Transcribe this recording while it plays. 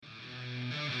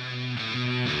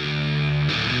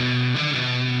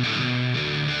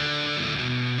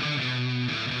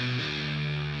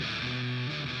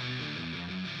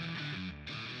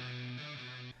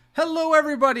Hello,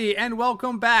 everybody, and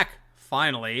welcome back,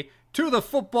 finally, to the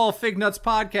Football Fignuts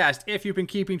podcast. If you've been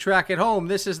keeping track at home,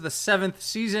 this is the 7th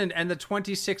season and the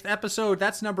 26th episode.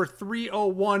 That's number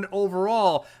 301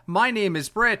 overall. My name is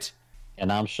Britt.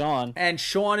 And I'm Sean. And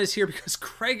Sean is here because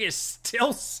Craig is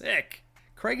still sick.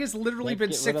 Craig has literally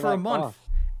been sick for a month. Cough.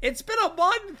 It's been a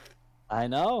month. I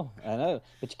know.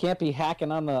 But you can't be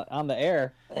hacking on the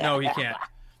air. No, you can't.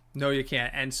 No, you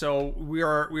can't. And so we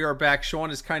are back. Sean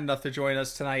is kind enough to join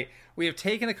us tonight. We have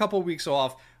taken a couple weeks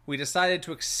off. We decided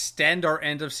to extend our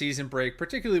end of season break,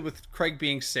 particularly with Craig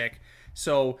being sick.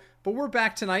 But we're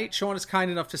back tonight. Sean is kind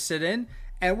enough to sit in,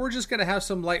 and we're just going to have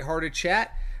some lighthearted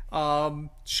chat.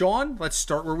 Sean, let's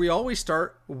start where we always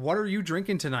start. What are you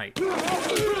drinking tonight?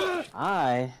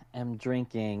 I am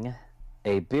drinking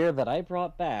a beer that I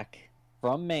brought back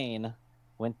from Maine.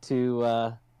 Went to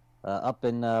up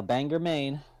in Bangor,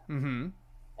 Maine. Mm-hmm.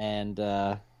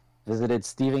 And visited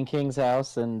Stephen King's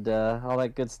house and all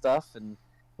that good stuff, and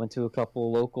went to a couple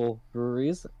local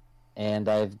breweries. And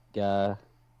I've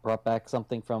brought back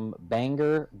something from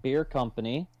Bangor Beer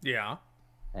Company. Yeah.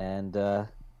 And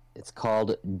it's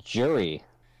called Jury.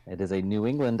 It is a New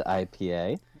England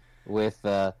IPA with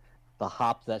the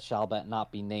hop that shall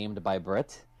not be named by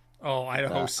Britt. Oh,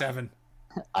 Idaho 7.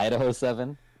 Idaho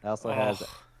 7. It also has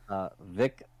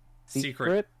Vic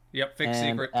Secret. Yep, Vic and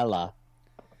Secret. Ella.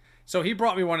 So he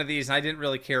brought me one of these, and I didn't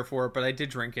really care for it, but I did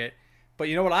drink it. But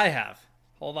you know what I have?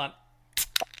 Hold on.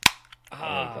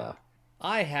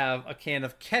 I have a can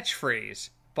of Catchphrase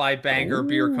by Bangor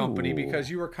Beer Company because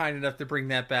you were kind enough to bring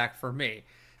that back for me.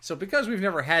 So because we've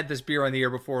never had this beer on the air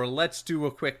before, let's do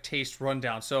a quick taste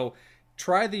rundown. So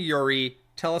try the Yuri.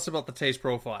 Tell us about the taste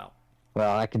profile.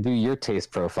 Well, I can do your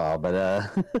taste profile,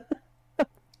 but...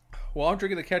 Well, I'm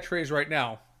drinking the Catchphrase right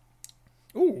now.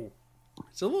 Ooh.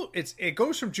 It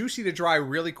goes from juicy to dry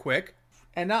really quick,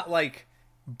 and not like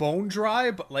bone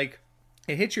dry, but like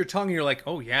it hits your tongue and you're like,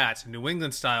 oh yeah, it's a New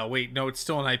England style. Wait, no, it's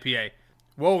still an IPA.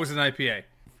 Whoa, it was an IPA.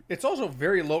 It's also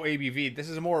very low ABV. This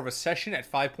is more of a session at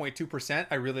 5.2%.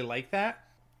 I really like that.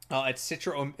 It's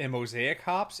Citra and Mosaic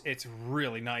hops. It's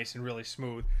really nice and really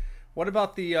smooth. What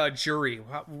about the Jury?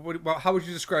 How would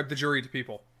you describe the Jury to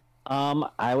people?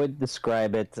 I would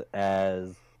describe it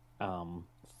as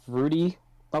fruity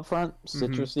up front,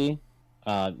 citrusy.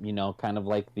 Mm-hmm. Kind of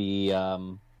like the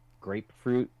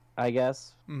grapefruit, I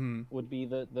guess, would be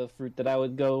the fruit that I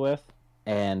would go with.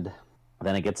 And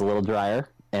then it gets a little drier.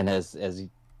 And as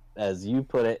you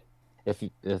put it, if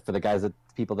for the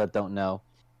people that don't know,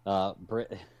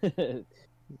 Britt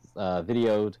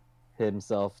videoed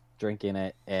himself drinking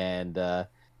it, and it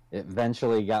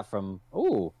eventually got from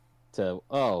to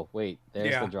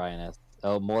there's the dryness.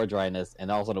 Oh, more dryness, and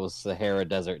also it was Sahara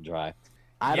Desert dry.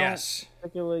 I don't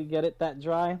particularly get it that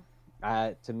dry.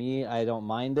 To me, I don't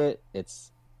mind it.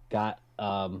 It's got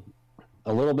a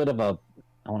little bit of a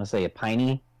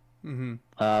piney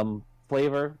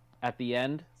flavor at the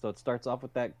end. So it starts off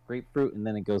with that grapefruit, and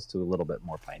then it goes to a little bit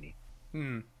more piney.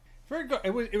 Very good.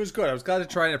 It was good. I was glad to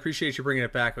try it. I appreciate you bringing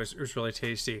it back. It was really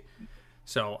tasty.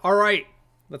 So, all right.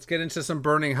 Let's get into some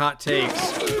burning hot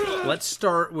takes. Let's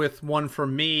start with one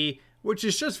from me, which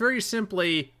is just very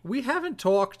simply, we haven't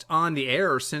talked on the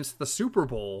air since the Super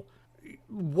Bowl.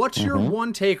 What's your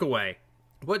one takeaway?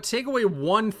 Take away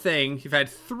one thing. You've had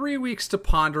 3 weeks to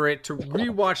ponder it, to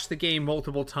rewatch the game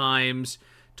multiple times,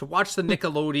 to watch the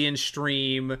Nickelodeon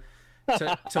stream,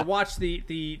 to watch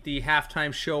the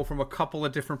halftime show from a couple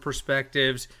of different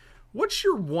perspectives. What's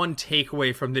your one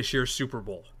takeaway from this year's Super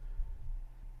Bowl?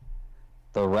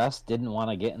 The refs didn't want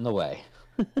to get in the way.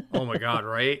 Oh my God,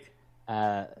 right?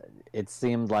 It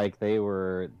seemed like they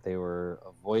were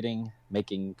avoiding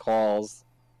making calls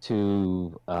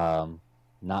to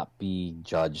not be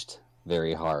judged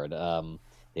very hard.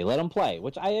 They let them play,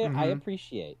 which I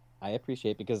appreciate. I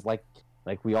appreciate because like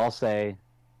we all say,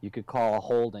 you could call a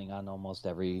holding on almost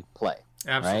every play.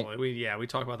 Absolutely. Right? We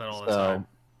talk about that all the time.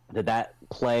 Did that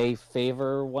play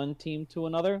favor one team to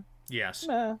another? Yes.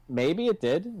 Maybe it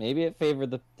did. Maybe it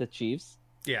favored the Chiefs.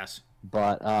 Yes.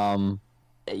 But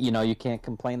you can't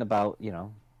complain about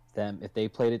them if they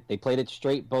played it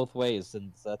straight both ways,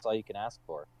 and that's all you can ask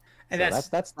for. And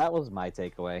so that was my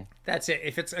takeaway. That's it.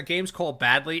 If it's a game's called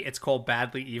badly, it's called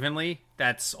badly evenly.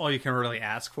 That's all you can really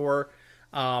ask for.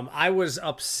 I was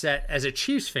upset as a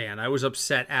Chiefs fan. I was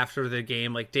upset after the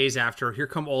game, like days after. Here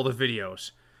come all the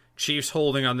videos. Chiefs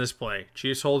holding on this play.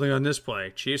 Chiefs holding on this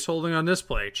play. Chiefs holding on this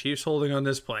play. Chiefs holding on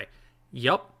this play.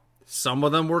 Yup. Some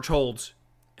of them were holds.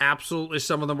 Absolutely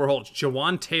some of them were holds.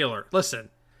 Jawan Taylor. Listen.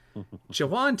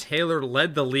 Jawan Taylor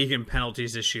led the league in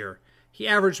penalties this year. He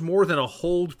averaged more than a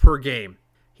hold per game.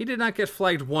 He did not get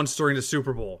flagged once during the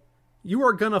Super Bowl. you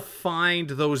are going to find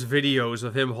those videos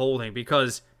of him holding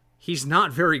because he's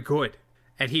not very good.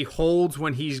 And he holds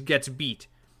when he gets beat.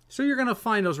 So you're going to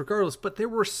find those regardless. But there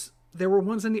were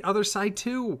ones on the other side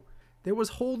too. There was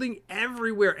holding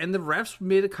everywhere. And the refs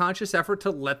made a conscious effort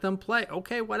to let them play.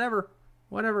 Okay, whatever.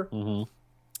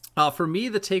 For me,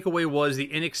 the takeaway was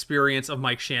the inexperience of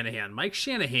Mike Shanahan. Mike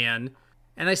Shanahan,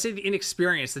 and I say the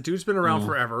inexperience, the dude's been around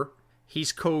forever.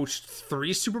 He's coached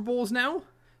 3 Super Bowls now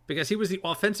because he was the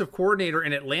offensive coordinator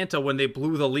in Atlanta when they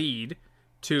blew the lead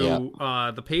to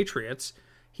the Patriots.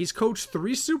 He's coached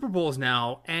 3 Super Bowls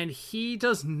now, and he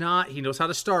knows how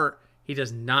to start. He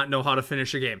does not know how to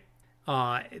finish a game.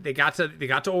 They got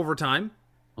to overtime,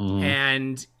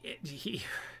 and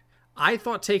I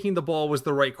thought taking the ball was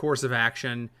the right course of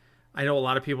action. I know a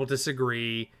lot of people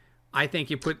disagree. I think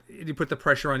you put the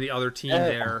pressure on the other team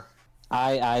there.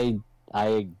 I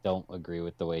don't agree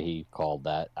with the way he called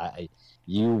that.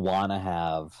 You want to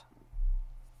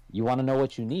know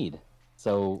what you need.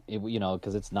 So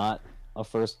because it's not a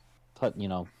first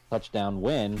touchdown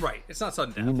win. Right. It's not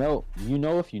sudden death. You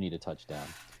know if you need a touchdown.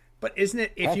 But isn't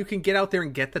it, if you can get out there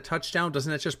and get the touchdown, doesn't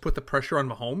that just put the pressure on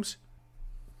Mahomes?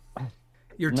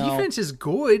 Your defense is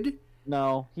good.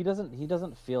 No, he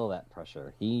doesn't feel that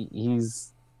pressure.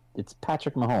 It's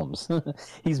Patrick Mahomes.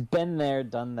 He's been there,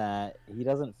 done that. He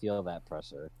doesn't feel that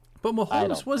pressure. But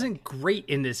Mahomes wasn't great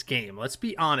in this game. Let's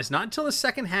be honest. Not until the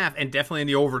second half and definitely in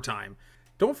the overtime.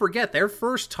 Don't forget, their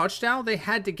first touchdown, they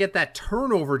had to get that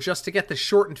turnover just to get the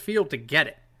shortened field to get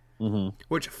it. Mm-hmm.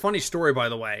 Which, funny story, by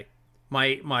the way.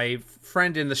 My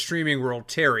friend in the streaming world,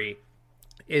 Terry,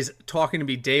 is talking to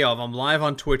me day of. I'm live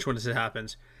on Twitch when this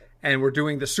happens. And we're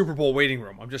doing the Super Bowl waiting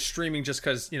room. I'm just streaming just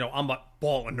because, I'm a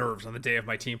ball of nerves on the day of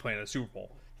my team playing the Super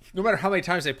Bowl. No matter how many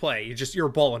times they play, you're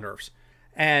a ball of nerves.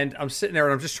 And I'm sitting there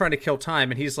and I'm just trying to kill time.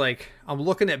 And he's like, I'm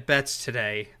looking at bets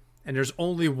today, and there's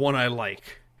only one I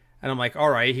like. And I'm like,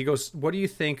 all right. He goes, what do you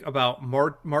think about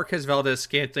Marquez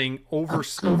Valdez-Scantling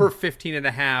over 15 and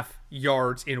a half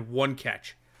yards in one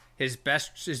catch? His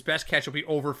best catch will be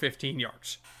over 15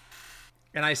 yards.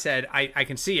 And I said, I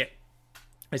can see it.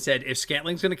 I said, if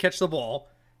Scantling's going to catch the ball,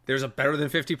 there's a better than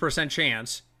 50%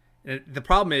 chance. And the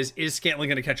problem is Scantling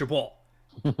going to catch a ball?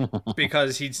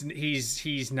 Because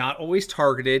he's not always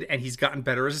targeted, and he's gotten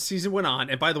better as the season went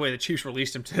on. And by the way, the Chiefs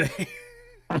released him today.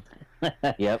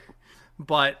 Yep.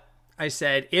 But I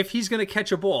said, if he's going to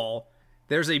catch a ball,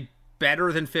 there's a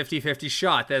better than 50-50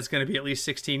 shot that's going to be at least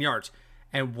 16 yards.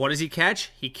 And what does he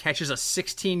catch? He catches a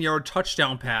 16-yard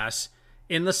touchdown pass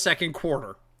in the second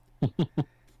quarter.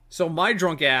 So my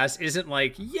drunk ass isn't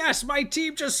like, yes, my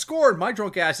team just scored. My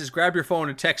drunk ass is grab your phone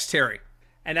and text Terry.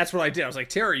 And that's what I did. I was like,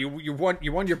 Terry, you won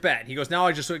your bet. He goes, now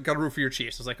I just got to root for your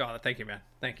Chiefs. I was like, oh, thank you, man.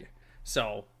 Thank you.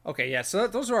 So, okay, yeah, so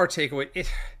those are our takeaways.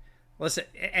 Listen,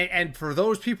 and for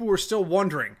those people who are still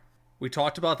wondering, we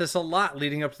talked about this a lot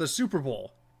leading up to the Super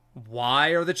Bowl.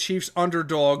 Why are the Chiefs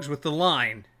underdogs with the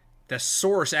line? The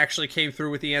source actually came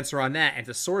through with the answer on that, and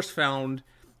the source found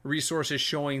resources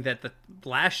showing that the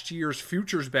last year's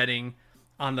futures betting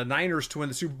on the Niners to win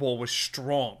the Super Bowl was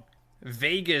strong.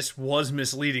 Vegas was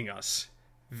misleading us.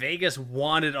 Vegas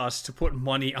wanted us to put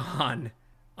money on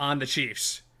the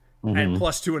Chiefs at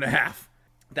plus 2.5.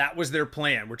 That was their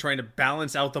plan. We're trying to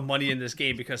balance out the money in this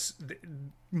game because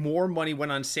more money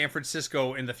went on San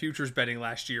Francisco in the futures betting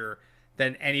last year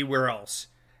than anywhere else.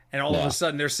 And all of a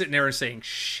sudden, they're sitting there and saying,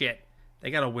 shit, they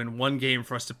got to win one game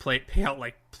for us to pay out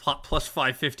like plus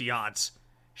 550 odds.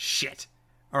 Shit.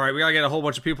 All right, we got to get a whole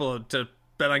bunch of people to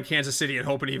bet on Kansas City and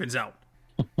hope it evens out.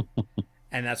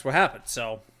 And that's what happened. So,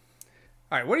 all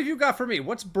right, what have you got for me?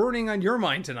 What's burning on your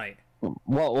mind tonight?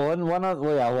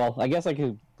 Well, I guess I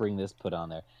could bring this put on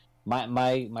there.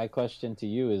 My question to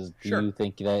you is, do you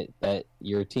think that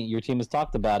your team has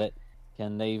talked about it?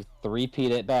 Can they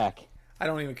three-peat it back? I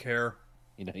don't even care.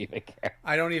 You don't even care.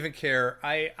 I don't even care.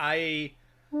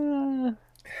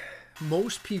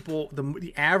 Most people,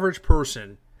 the average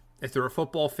person, if they're a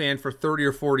football fan for 30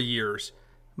 or 40 years,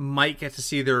 might get to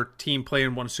see their team play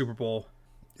in one Super Bowl.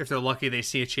 If they're lucky, they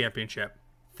see a championship.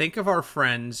 Think of our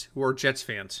friends who are Jets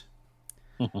fans.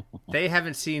 They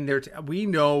haven't seen their... We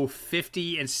know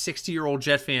 50 and 60-year-old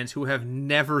Jet fans who have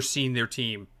never seen their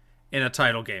team in a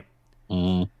title game.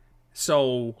 Mm.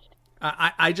 So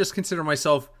I just consider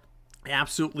myself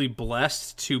absolutely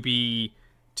blessed to be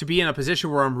in a position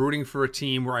where I'm rooting for a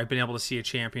team where I've been able to see a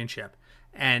championship.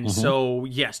 And so,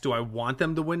 yes, do I want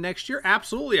them to win next year?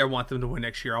 Absolutely, I want them to win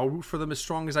next year. I'll root for them as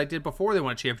strong as I did before they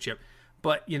won a championship.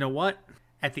 But you know what?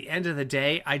 At the end of the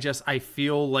day, I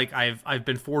feel like I've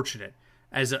been fortunate.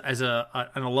 As an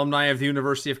alumni of the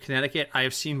University of Connecticut, I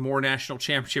have seen more national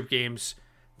championship games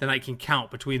than I can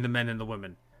count between the men and the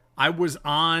women. I was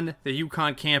on the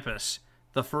UConn campus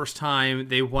the first time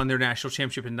they won their national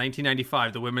championship in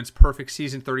 1995, the women's perfect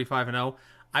season, 35-0.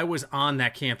 I was on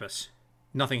that campus.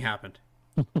 Nothing happened.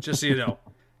 Just so you know.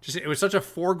 It was such a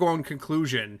foregone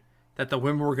conclusion that the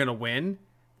women were going to win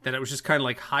that it was just kind of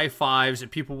like high fives and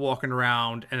people walking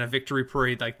around and a victory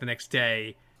parade like the next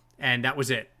day, and that was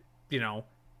it, you know.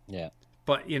 Yeah.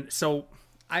 But so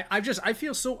I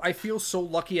feel so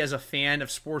lucky as a fan of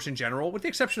sports in general, with the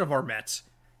exception of our Mets.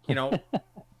 You know,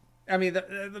 I mean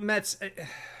the Mets.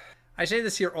 I say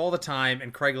this here all the time,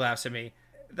 and Craig laughs at me.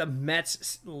 The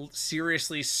Mets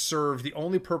seriously serve, the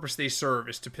only purpose they serve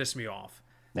is to piss me off.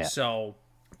 Yeah. So,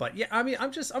 but yeah, I mean,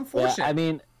 I'm fortunate. Yeah, I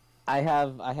mean, I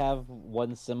have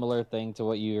one similar thing to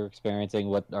what you're experiencing,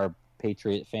 what our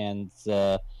Patriot friends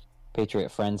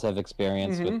have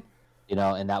experienced with, you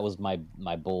know, and that was my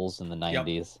Bulls in the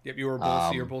 90s. Yep, you were a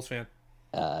Bulls, you're a Bulls fan.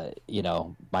 You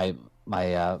know, my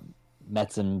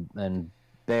Mets and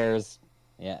Bears,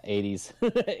 yeah, 80s,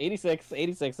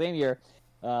 86, same year.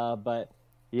 But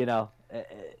you know,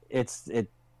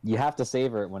 you have to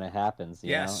savor it when it happens,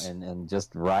 you know, and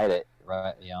just ride it,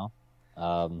 right? You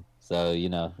know, so you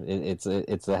know, it's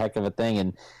a heck of a thing,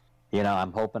 and you know,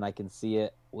 I'm hoping I can see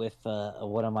it with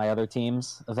one of my other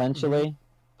teams eventually.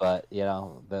 But you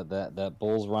know, the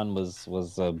Bulls run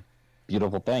was a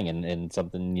beautiful thing, and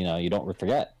something, you know, you don't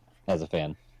forget as a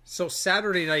fan. So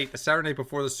Saturday night, the Saturday night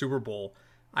before the Super Bowl,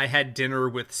 I had dinner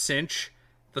with Cinch,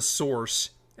 the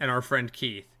Source, and our friend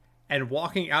Keith. And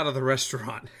walking out of the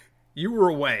restaurant, you were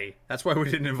away. That's why we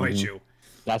didn't invite you.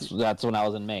 That's when I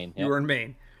was in Maine. You were in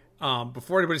Maine.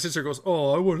 Before anybody sits there goes,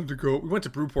 oh, I wanted to go. We went to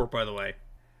Brewport, by the way.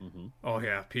 Oh,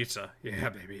 yeah, pizza. Yeah,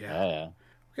 baby, yeah.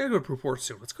 We got to go to Brewport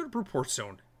soon. Let's go to Brewport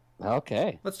soon.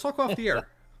 Okay. Let's talk off the air.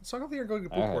 Let's talk off the air and go to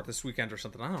Brewport this weekend or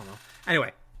something. I don't know.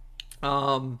 Anyway,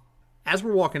 as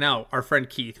we're walking out, our friend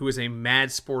Keith, who is a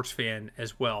mad sports fan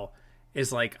as well,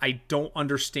 is like, I don't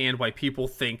understand why people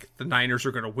think the Niners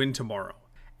are going to win tomorrow.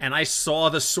 And I saw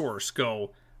the Source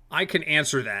go, I can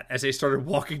answer that, as they started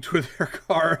walking to their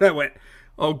car. And I went,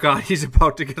 oh God, he's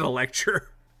about to get a lecture.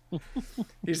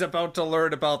 He's about to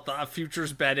learn about the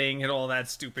futures betting and all that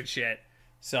stupid shit.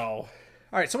 So, all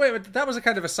right. So wait, that was a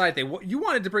kind of a side thing. You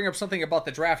wanted to bring up something about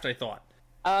the draft, I thought.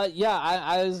 Yeah,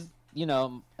 I was, you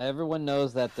know, everyone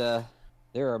knows that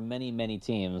there are many, many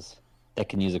teams that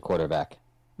can use a quarterback.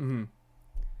 Mm-hmm.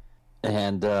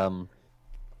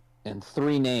 And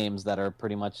three names that are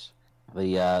pretty much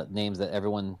the names that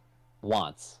everyone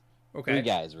wants. Okay. Three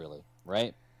guys, really,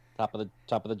 right? Top of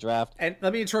the draft. And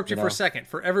let me interrupt you for a second.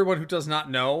 For everyone who does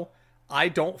not know, I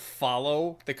don't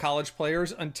follow the college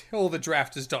players until the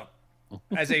draft is done.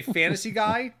 As a fantasy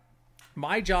guy,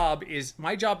 my job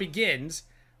begins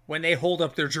when they hold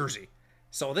up their jersey.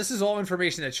 So this is all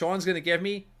information that Sean's going to give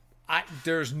me.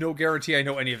 There's no guarantee I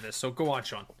know any of this. So go on,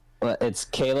 Sean. Well, it's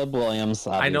Caleb Williams,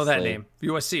 obviously. I know that name.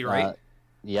 USC, right?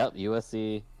 Yep,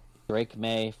 USC. Drake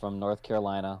May from North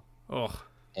Carolina. Oh.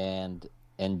 And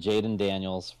Jaden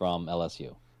Daniels from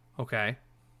LSU. Okay.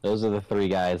 Those are the three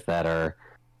guys that are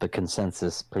the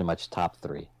consensus, pretty much top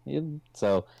three.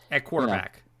 So at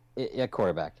quarterback. You know, at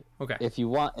quarterback. Okay. If you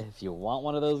want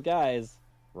one of those guys,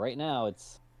 right now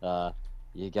it's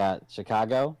you got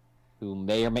Chicago, who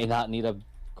may or may not need a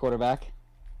quarterback.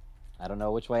 I don't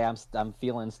know which way I'm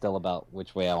feeling still about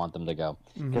which way I want them to go,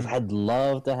 because I'd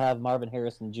love to have Marvin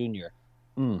Harrison Jr.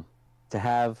 To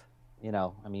have, you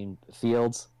know, I mean,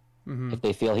 Fields, if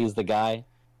they feel he's the guy,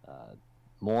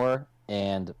 Moore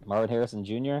and Marvin Harrison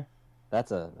Jr.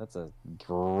 That's a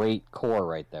great core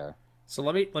right there. So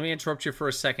let me interrupt you for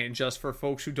a second, just for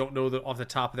folks who don't know off the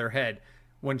top of their head.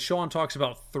 When Sean talks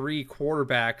about three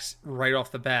quarterbacks right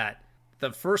off the bat,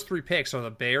 the first three picks are the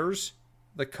Bears,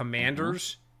 the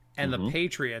Commanders, and the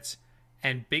Patriots.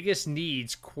 And biggest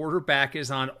needs, quarterback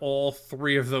is on all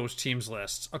three of those teams'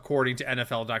 lists, according to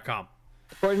NFL.com.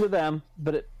 According to them,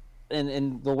 but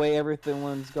and the way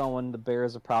everyone's going, the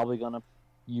Bears are probably going to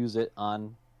use it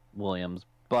on Williams,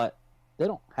 but they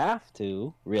don't have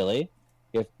to, really,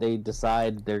 if they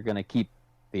decide they're going to keep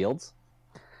Fields.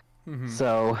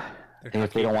 So, and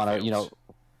if they don't want to, you know,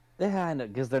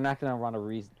 because they're not going to want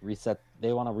to reset.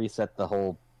 They want to reset the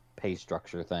whole pay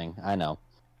structure thing. I know.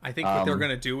 I think what they're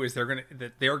going to do is they're going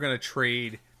to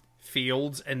trade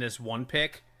Fields and this one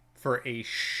pick for a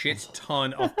shit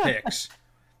ton of picks.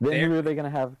 Then who are they going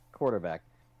to have quarterback?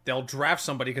 They'll draft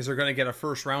somebody because they're going to get a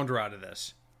first rounder out of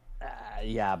this.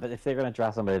 Yeah, but if they're going to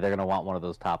draft somebody, they're going to want one of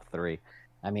those top three.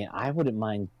 I mean, I wouldn't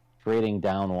mind trading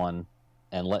down one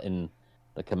and letting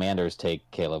the Commanders take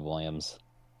Caleb Williams,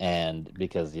 and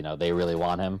because, you know, they really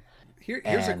want him.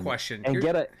 Here's a question. And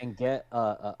get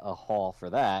a haul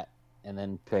for that, and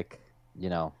then pick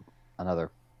another,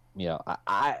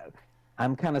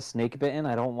 I'm kind of snake bitten.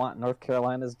 I don't want North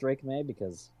Carolina's Drake May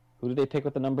because who did they pick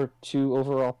with the number 2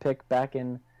 overall pick back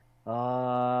in?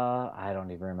 I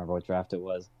don't even remember what draft it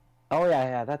was. Oh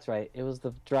yeah, that's right. It was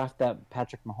the draft that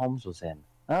Patrick Mahomes was in.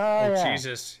 Oh yeah.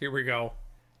 Jesus, here we go.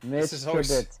 Mitch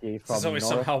Trubisky from North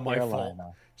somehow my Carolina.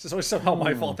 fault. This is always somehow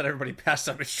my fault that everybody passed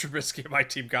on Mitch Trubisky and my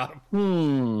team got him.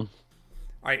 All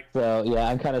right. So yeah,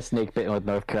 I'm kind of snake bitten with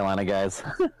North Carolina guys.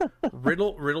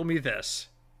 riddle me this: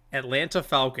 Atlanta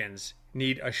Falcons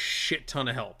need a shit ton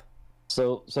of help.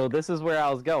 So this is where I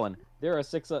was going.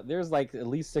 There's like at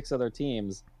least 6 other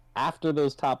teams after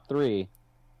those top 3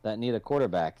 that need a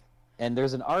quarterback, and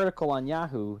there's an article on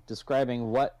Yahoo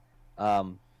describing what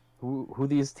who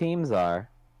these teams are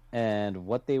and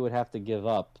what they would have to give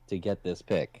up to get this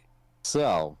pick.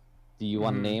 So, do you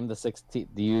want to name the 6 do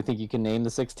you think you can name the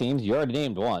 6 teams? You already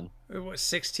named one.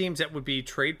 6 teams that would be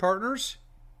trade partners?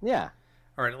 Yeah.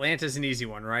 All right, Atlanta's an easy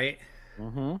one, right?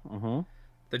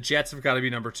 The Jets have got to be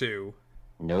number 2.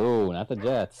 No, not the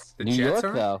Jets. The New Jets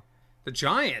York, though. The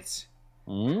Giants.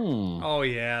 Oh,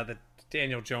 yeah, the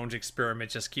Daniel Jones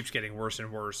experiment just keeps getting worse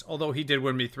and worse. Although he did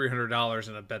win me $300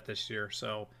 in a bet this year,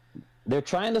 so... They're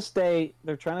trying to stay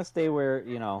where,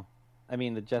 I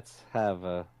mean, the Jets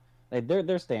have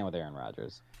they're staying with Aaron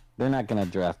Rodgers. They're not going to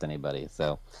draft anybody.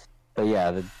 So, but yeah,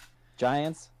 the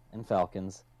Giants and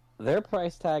Falcons, their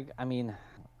price tag, I mean,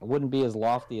 wouldn't be as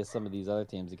lofty as some of these other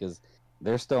teams because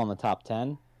they're still in the top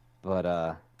 10. But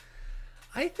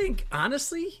I think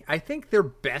their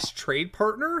best trade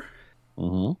partner.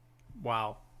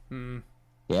 Wow.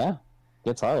 Yeah,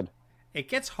 it's hard. It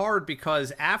gets hard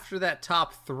because after that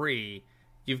top 3,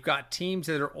 you've got teams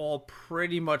that are all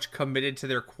pretty much committed to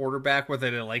their quarterback,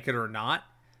 whether they like it or not.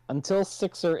 Until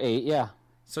 6 or 8, yeah.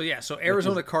 So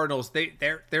Arizona Cardinals,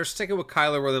 they're sticking with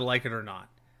Kyler whether they like it or not.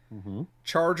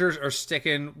 Chargers are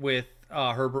sticking with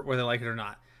Herbert whether they like it or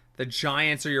not. The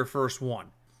Giants are your first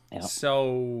one. Yep.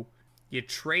 So you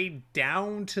trade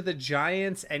down to the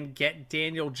Giants and get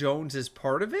Daniel Jones as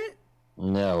part of it?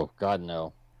 No, God,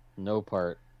 no. No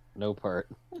part.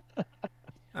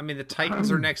 I mean, the Titans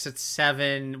are next at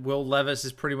 7. Will Levis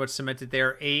is pretty much cemented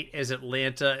there. 8 is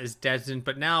Atlanta, is Desmond.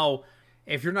 But now,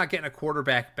 if you're not getting a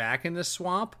quarterback back in this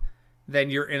swamp, then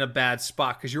you're in a bad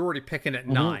spot because you're already picking at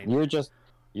 9. They're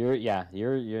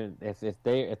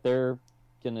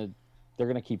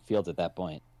gonna keep Fields at that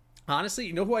point. Honestly,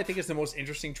 you know who I think is the most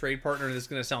interesting trade partner, and this is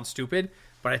going to sound stupid,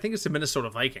 but I think it's the Minnesota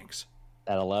Vikings.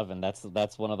 At 11,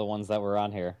 that's one of the ones that were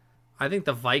on here. I think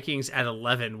the Vikings at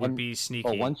 11 would be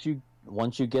sneaky.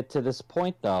 Once you get to this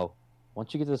point, though,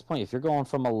 if you're going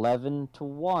from 11 to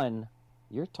 1,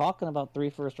 you're talking about 3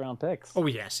 first-round picks. Oh,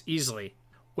 yes, easily.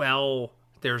 Well,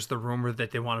 there's the rumor that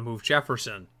they want to move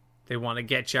Jefferson. They want to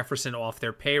get Jefferson off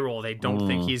their payroll. They don't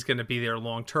think he's going to be there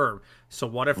long term. So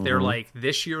what if they're like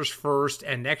this year's first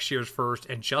and next year's first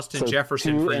and Justin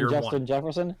Jefferson for year 1? Justin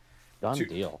Jefferson? Done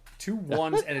deal. 2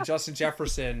 1s and a Justin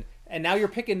Jefferson. And now you're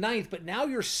picking 9th, but now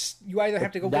you either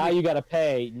have to go... Now you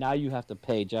have to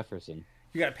pay Jefferson.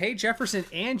 You got to pay Jefferson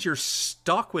and you're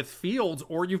stuck with Fields,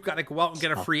 or you've got to go out and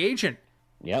get a free agent.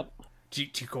 Yep. Do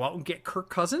you go out and get Kirk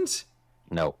Cousins?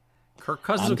 No. Kirk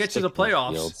Cousins will get you to the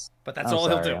playoffs, but that's all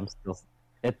he'll do.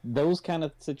 Those kind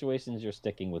of situations, you're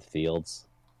sticking with Fields.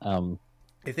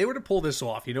 If they were to pull this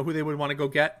off, you know who they would want to go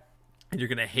get? And you're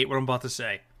going to hate what I'm about to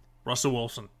say. Russell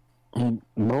Wilson.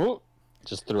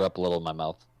 Just threw up a little in my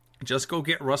mouth. Just go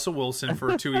get Russell Wilson for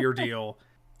a 2-year deal.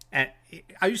 And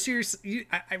are you serious?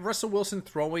 Russell Wilson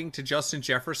throwing to Justin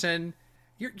Jefferson?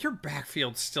 Your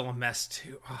backfield's still a mess,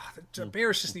 too. Oh, the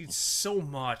Bears just need so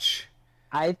much.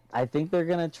 I think they're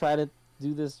going to try to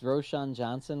do this Roshan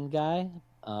Johnson guy.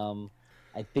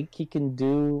 I think he can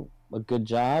do a good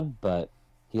job, but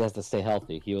he has to stay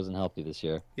healthy. He wasn't healthy this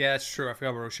year. Yeah, that's true. I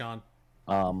forgot about Roshan.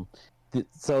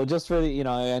 So just for the,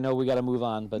 I know we got to move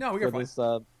on, but no, for this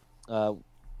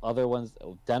other ones,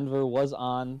 Denver was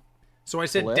on. So I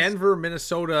said Denver,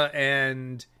 Minnesota,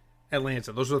 and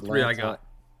Atlanta. Those are the 3 I got.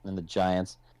 And the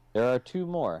Giants. There are 2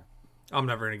 more. I'm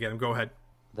never going to get them. Go ahead.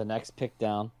 The next pick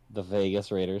down, the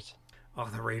Vegas Raiders. Oh,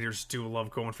 the Raiders do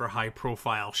love going for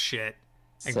high-profile shit.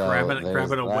 And So grabbing a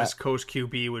that. West Coast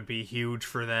QB would be huge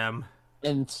for them.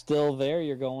 And still there,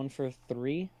 you're going for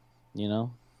 3.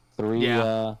 3.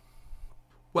 Yeah.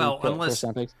 Well,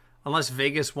 first-round picks. unless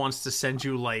Vegas wants to send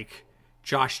you like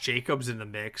Josh Jacobs in the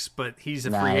mix, but he's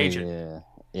a free agent.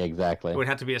 Yeah, exactly. It would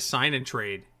have to be a sign and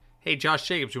trade. Hey, Josh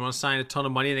Jacobs, you want to sign a ton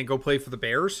of money and then go play for the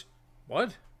Bears?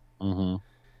 What? Mm-hmm.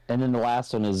 And then the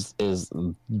last one is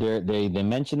they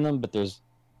mention them, but there's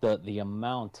the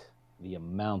amount the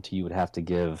amount you would have to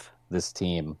give this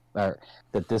team, or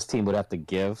that this team would have to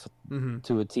give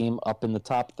to a team up in the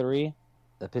top 3,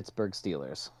 the Pittsburgh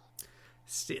Steelers.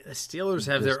 The Steelers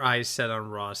have their eyes set on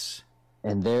Russ,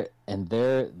 and they're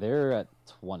at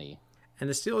 20. And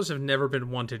the Steelers have never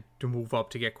been one to move up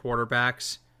to get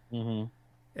quarterbacks. Mm-hmm.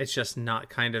 It's just not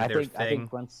kind of their thing.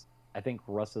 I think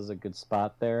Russ is a good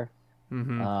spot there.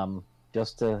 Mm-hmm.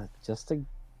 Just to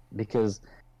because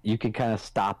you can kind of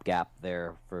stopgap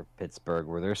there for Pittsburgh,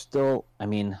 where they're still. I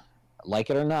mean, like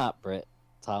it or not, Britt,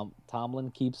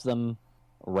 Tomlin keeps them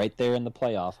right there in the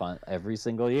playoff on every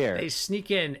single year. They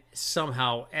sneak in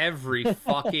somehow every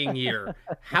fucking year.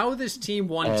 How this team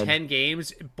won 10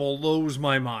 games blows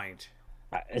my mind.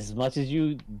 As much as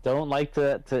you don't like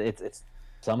it's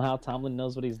somehow Tomlin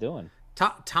knows what he's doing.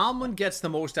 Tomlin gets the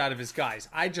most out of his guys.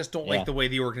 I just don't like the way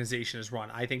the organization is run.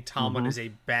 I think Tomlin is a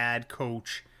bad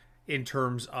coach in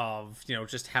terms of,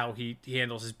 just how he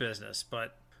handles his business.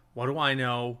 But what do I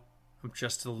know? I'm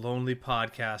just a lonely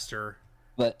podcaster.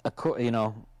 But according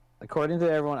to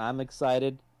everyone, I'm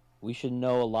excited. We should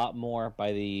know a lot more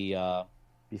by the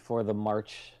before the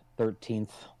March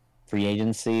 13th free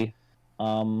agency.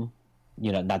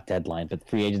 Not deadline, but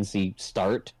free agency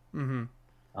start.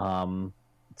 Mm-hmm.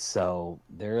 So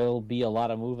there'll be a lot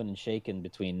of moving and shaking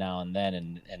between now and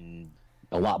then, and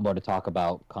a lot more to talk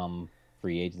about come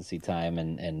free agency time,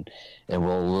 and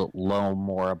we'll learn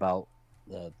more about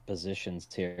the positions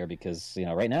here, because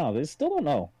right now they still don't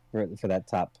know for that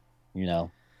top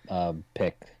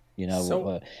pick.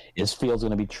 Is Fields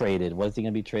going to be traded? What is he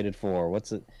going to be traded for?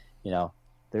 What's it?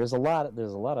 There's a lot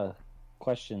of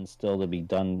questions still to be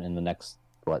done in the next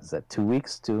 2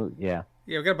 weeks? Yeah,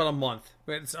 we've got about a month.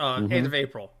 It's end of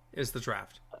April is the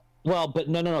draft. Well, but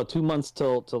no, 2 months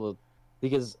till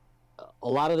because a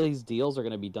lot of these deals are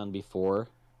going to be done before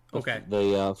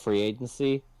the free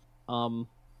agency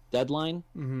deadline,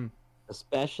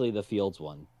 especially the Fields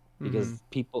one, because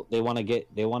people they want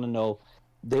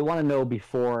to know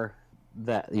before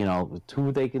that,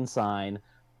 who they can sign,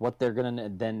 what they're going to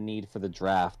then need for the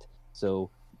draft.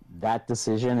 So that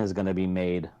decision is going to be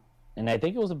made. And I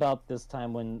think it was about this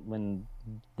time when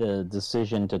the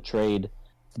decision to trade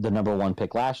the number 1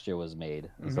 pick last year was made.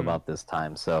 It was about this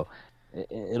time. So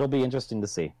it'll be interesting to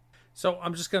see. So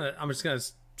I'm just gonna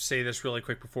say this really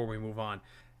quick before we move on.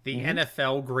 The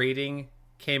NFL grading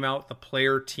came out. The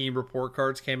player team report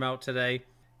cards came out today.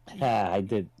 I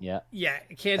did, yeah. Yeah,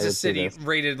 Kansas City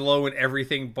rated low in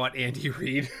everything but Andy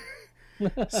Reid.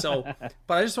 So,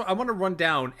 but I want to run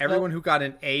down everyone who got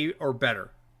an A or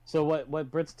better. So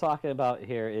what Britt's talking about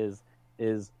here is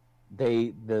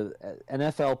the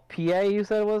NFLPA, you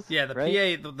said it was? Yeah, the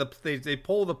right? PA, they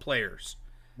poll the players.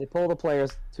 They poll the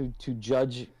players to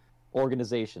judge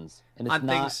organizations. And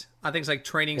it's on things like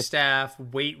training staff,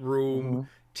 weight room,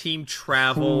 team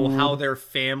travel, how their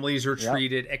families are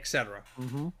treated, etc.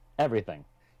 Everything.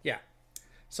 Yeah.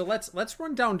 So let's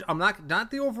run down. I'm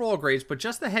not the overall grades, but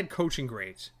just the head coaching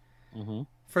grades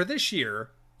for this year.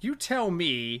 You tell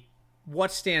me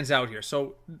what stands out here.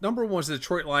 So number 1 was the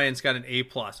Detroit Lions got an A+.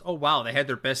 Oh wow, they had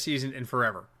their best season in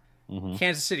forever.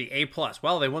 Kansas City A+.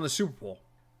 Wow, they won the Super Bowl.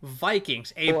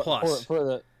 Vikings A+.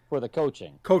 For the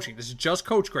coaching. Coaching. This is just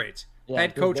coach grades. Yeah,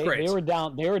 head coach grades. They were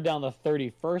down the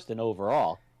 31st in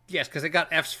overall. Yes, because they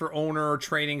got Fs for owner,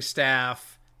 training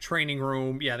staff, training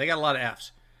room. Yeah, they got a lot of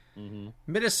Fs.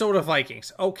 Minnesota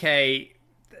Vikings. Okay,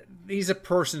 he's a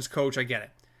person's coach. I get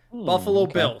it. Buffalo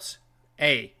Bills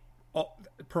A.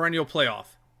 Perennial playoff.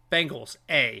 Bengals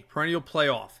A. Perennial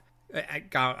playoff.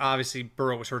 Obviously,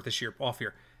 Burrow was hurt this year. Off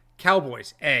here.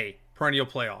 Cowboys A. Perennial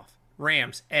playoff.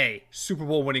 Rams A. Super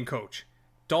Bowl winning coach.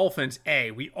 Dolphins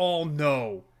A. We all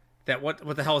know that what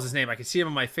the hell is his name? I can see him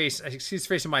in my face. I can see his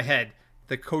face in my head.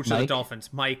 The coach of the Dolphins,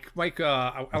 Mike.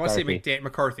 I want to say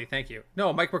McCarthy. Thank you.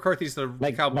 No, Mike McCarthy's the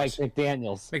Cowboys. Mike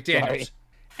McDaniels. Sorry.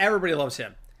 Everybody loves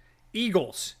him.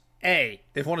 Eagles A.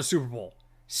 They've won a Super Bowl.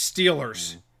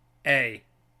 Steelers A.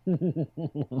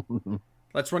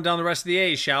 Let's run down the rest of the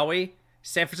A's, shall we?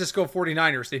 San Francisco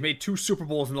 49ers. They've made 2 Super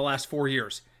Bowls in the last 4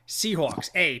 years. Seahawks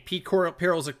A. Pete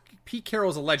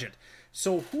Carroll's a legend.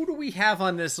 So who do we have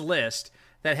on this list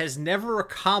that has never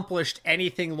accomplished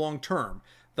anything long term?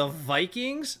 The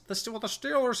Vikings, the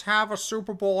Steelers have a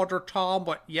Super Bowl under Tom,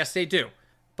 but yes, they do.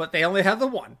 But they only have the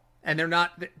one, and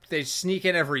they sneak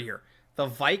in every year. The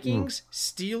Vikings,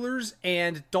 Steelers,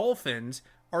 and Dolphins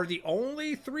are the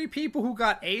only 3 people who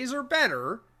got A's or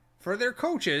better for their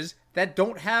coaches that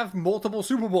don't have multiple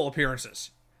Super Bowl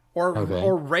appearances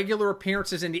or regular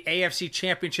appearances in the AFC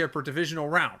Championship or divisional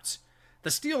rounds. The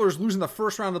Steelers lose in the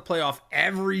first round of the playoff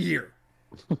every year.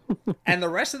 And the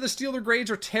rest of the Steeler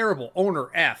grades are terrible. Owner,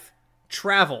 F.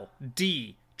 Travel,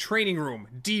 D. Training room,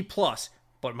 D+.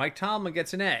 But Mike Tomlin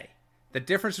gets an A. The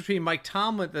difference between Mike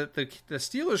Tomlin, the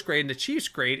Steelers grade, and the Chiefs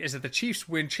grade is that the Chiefs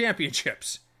win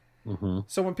championships. Mm-hmm.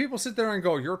 So when people sit there and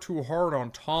go, "You're too hard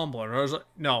on Tomlin," I was like,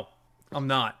 "No, I'm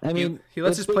not." I mean, he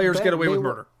lets his players get away with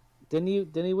murder. Didn't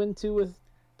he win 2 with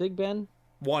Big Ben?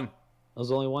 1. That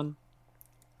was only 1?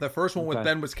 The first one with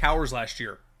Ben was Cowher's last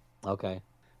year. Okay.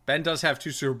 Ben does have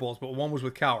 2 Super Bowls, but 1 was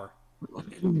with Cowher.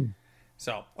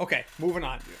 So, okay, moving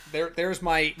on. There's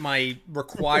my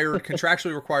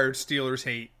contractually required Steelers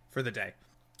hate for the day.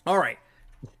 All right.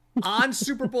 On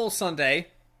Super Bowl Sunday,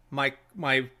 my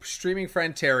streaming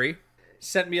friend Terry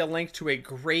sent me a link to a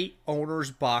great Owner's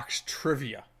Box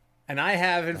trivia. And I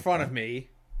have in front of me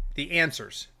the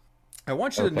answers. I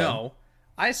want you to know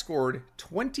I scored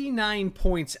 29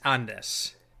 points on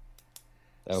this.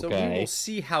 So we will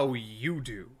see how you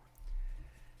do.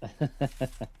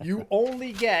 You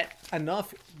only get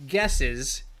enough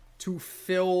guesses to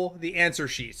fill the answer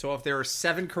sheet. So if there are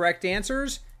 7 correct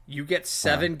answers, you get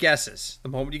 7 guesses. The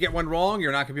moment you get one wrong,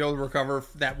 you're not going to be able to recover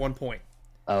that 1 point.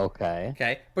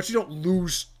 Okay. But you don't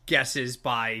lose guesses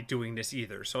by doing this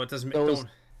either. So it doesn't. So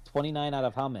 29 out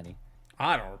of how many?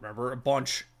 I don't remember. A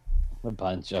bunch. A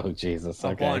bunch. Oh Jesus.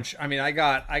 A bunch. I mean, I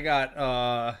got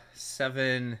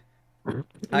 7.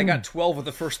 I got 12 of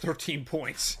the first 13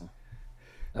 points.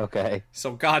 Okay.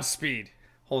 So Godspeed.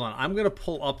 Hold on. I'm going to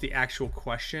pull up the actual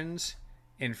questions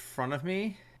in front of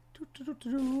me.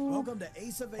 Welcome to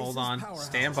Ace of Aces. Hold on. Powerhouse.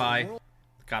 Stand by.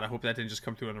 God, I hope that didn't just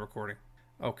come through in the recording.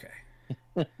 Okay.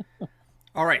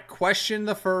 All right. Question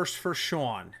the first for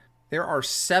Sean. There are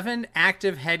 7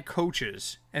 active head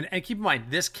coaches. And keep in mind,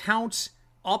 this counts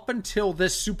up until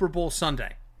this Super Bowl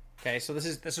Sunday. Okay, so this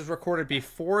is recorded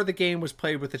before the game was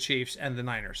played with the Chiefs and the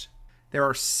Niners. There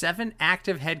are 7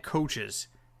 active head coaches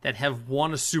that have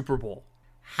won a Super Bowl.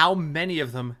 How many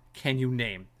of them can you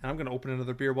name? And I'm going to open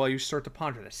another beer while you start to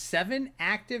ponder this. 7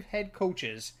 active head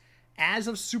coaches as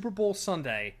of Super Bowl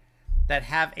Sunday that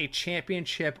have a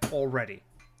championship already.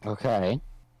 Okay.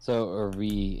 So are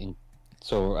we...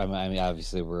 So, I mean,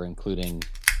 obviously we're including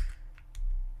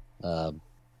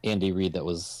Andy Reid that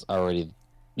was already...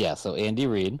 Yeah, so Andy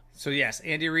Reid. So yes,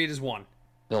 Andy Reid is 1.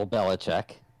 Bill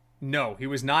Belichick. No, he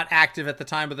was not active at the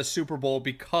time of the Super Bowl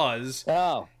because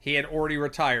he had already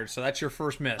retired. So that's your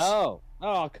first miss. Oh,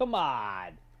 come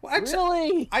on. Well,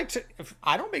 really?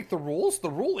 I don't make the rules.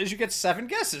 The rule is you get 7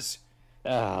 guesses.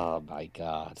 Oh, my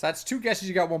God. So that's 2 guesses.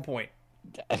 You got 1 point.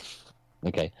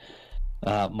 Okay.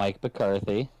 Mike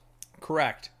McCarthy.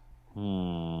 Correct.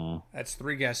 That's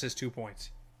 3 guesses, 2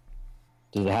 points.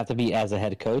 Does it have to be as a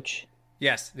head coach?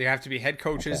 Yes, they have to be head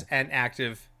coaches and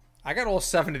active. I got all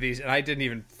 7 of these, and I didn't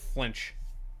even flinch.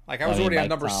 Like, I was already on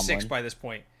number 6 by this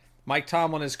point. Mike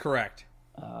Tomlin is correct.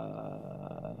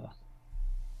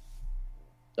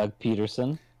 Doug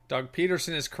Peterson. Doug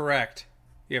Peterson is correct.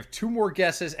 You have 2 more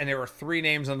guesses, and there are 3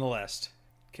 names on the list.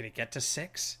 Can it get to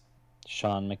 6?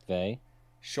 Sean McVay.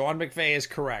 Sean McVay is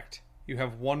correct. You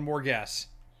have 1 more guess.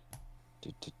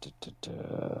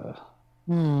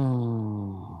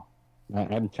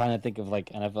 I'm trying to think of, like,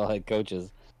 NFL head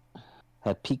coaches.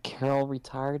 Had Pete Carroll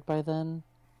retired by then?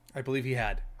 I believe he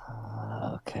had.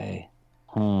 Okay.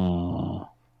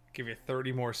 Give you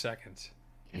 30 more seconds.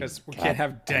 Because we can't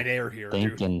have dead air here,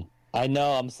 thinking. dude. I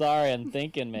know, I'm sorry, I'm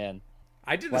thinking, man.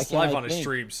 I did this live on a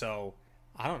stream, so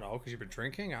I don't know, because you've been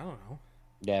drinking? I don't know.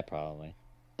 Yeah, probably.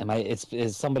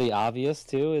 Is somebody obvious,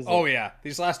 too? Yeah.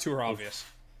 These last 2 are obvious.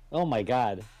 Oh, my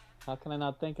God. How can I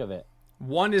not think of it?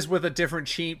 1 is with a different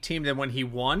team than when he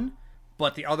won,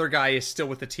 but the other guy is still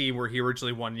with the team where he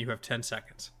originally won, and you have 10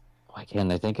 seconds. Why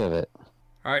can't I think of it?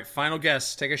 All right, final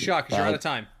guess. Take a shot, because you're out of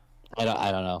time. I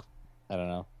don't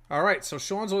know. All right, so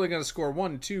Sean's only going to score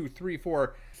 1, 2, 3,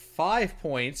 4, 5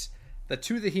 points. The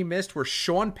 2 that he missed were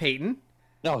Sean Payton.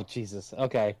 Oh, Jesus.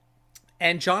 Okay.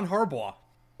 And John Harbaugh.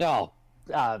 No.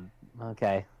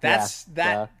 Okay. That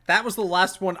was the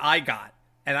last one I got.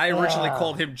 And I originally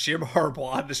called him Jim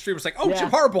Harbaugh on the stream. It was like, Jim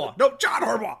Harbaugh. No, John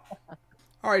Harbaugh.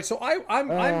 All right, so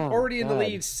I'm already in the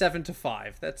lead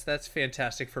 7-5. That's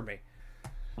fantastic for me.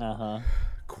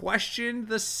 Question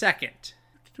the second.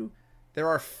 There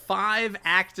are 5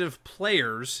 active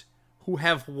players who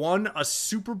have won a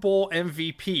Super Bowl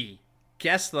MVP.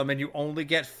 Guess them, and you only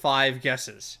get 5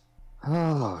 guesses.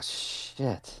 Oh,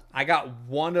 shit. I got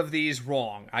 1 of these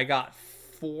wrong. I got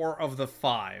 4 of the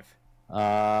 5.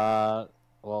 Well,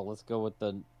 let's go with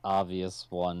the obvious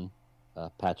one,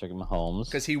 Patrick Mahomes.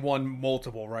 Because he won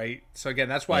multiple, right? So again,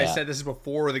 that's why I said this is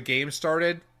before the game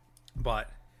started.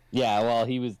 But yeah, well,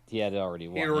 he had already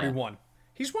won. He had already won.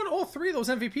 He's won all 3 of those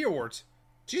MVP awards.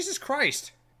 Jesus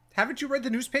Christ. Haven't you read the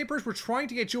newspapers? We're trying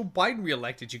to get Joe Biden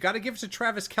reelected. You got to give it to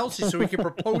Travis Kelce so he can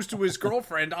propose to his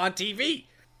girlfriend on TV.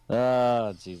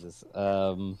 Oh, Jesus.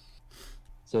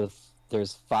 So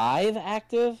there's 5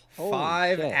 active? Holy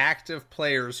 5 shit. active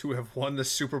players who have won the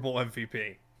Super Bowl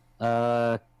MVP.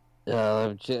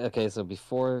 Okay, so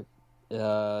before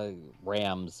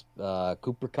Rams,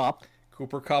 Cooper Kupp.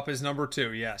 Cooper Kupp is number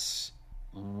 2, yes.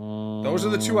 Those are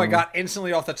the 2 I got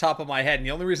instantly off the top of my head. And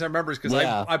the only reason I remember is because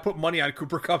I put money on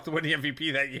Cooper Kupp to win the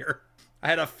MVP that year. I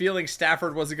had a feeling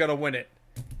Stafford wasn't going to win it.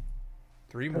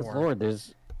 3 more. Lord,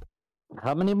 there's...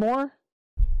 How many more?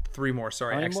 3 more.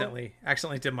 Sorry, I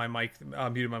accidentally did my mic,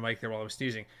 muted my mic there while I was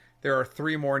sneezing. There are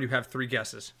 3 more, and you have 3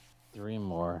 guesses. 3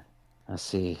 more. Let's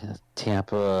see.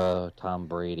 Tampa, Tom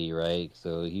Brady, right?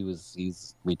 So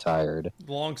he's retired.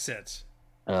 Long since.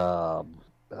 Before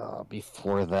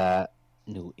that,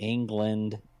 New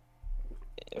England.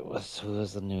 Who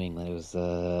was the New England? It was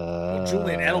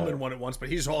Julian Edelman won it once, but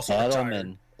he's also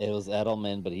retired. It was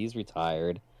Edelman, but he's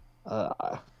retired.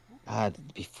 God,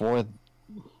 before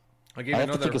I'll give you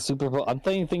another. To think of Super Bowl. I'm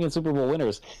thinking Super Bowl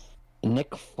winners.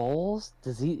 Nick Foles?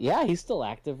 Does he? Yeah, he's still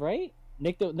active, right?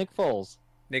 Nick Foles.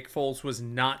 Nick Foles was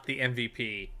not the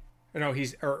MVP. No,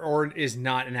 he's or is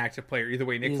not an active player. Either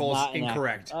way, Nick Foles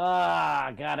incorrect.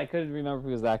 Ah, God, I couldn't remember if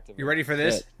he was active. You ready for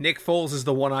this? Shit. Nick Foles is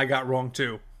the one I got wrong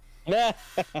too. Nick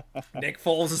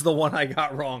Foles is the one I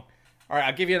got wrong. All right,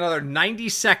 I'll give you another 90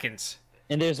 seconds.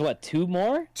 And there's what, 2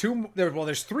 more?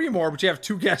 There's 3 more, but you have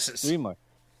 2 guesses. 3 more.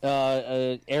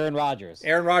 Aaron Rodgers.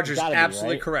 Aaron Rodgers,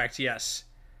 absolutely correct. Yes.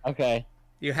 Okay.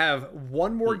 You have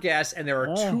 1 more guess, and there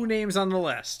are 2 names on the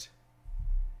list.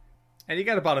 And you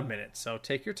got about a minute, so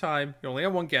take your time. You only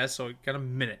have 1 guess, so you got a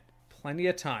minute. Plenty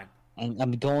of time.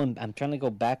 I'm trying to go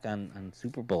back on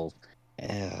Super Bowls.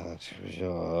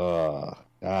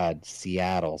 God,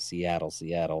 Seattle.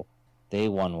 They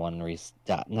won one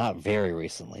not very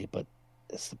recently, but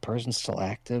is the person still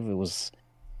active? It's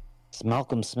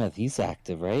Malcolm Smith. He's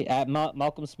active, right?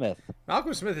 Malcolm Smith.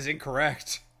 Malcolm Smith is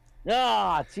incorrect.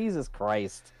 Ah, Jesus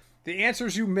Christ. The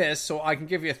answers you missed, so I can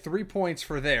give you 3 points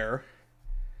for there,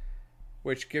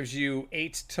 which gives you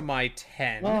 8 to my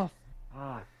 10. Oh,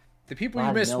 the people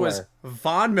you missed was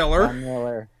Von Miller. Von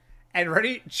Miller. And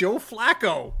ready? Joe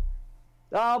Flacco.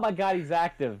 Oh my God, he's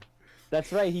active.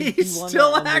 That's right. He's won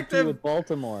still that MVP active with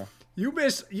Baltimore. You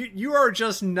missed. You are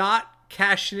just not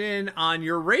cashing in on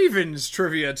your Ravens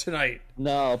trivia tonight.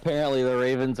 No, apparently the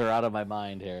Ravens are out of my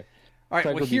mind here. All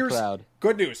right, well, here's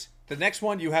good news. The next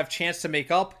one you have chance to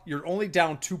make up. You're only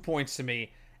down 2 points to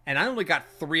me, and I only got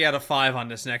 3 out of 5 on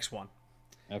this next one.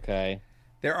 Okay.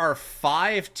 There are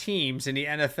 5 teams in the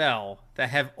NFL that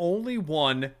have only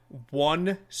won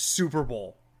 1 Super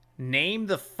Bowl. Name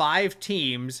the 5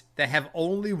 teams that have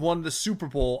only won the Super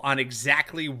Bowl on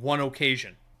exactly 1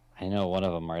 occasion. I know one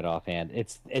of them right offhand.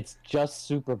 It's just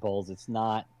Super Bowls. It's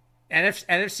not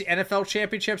NFL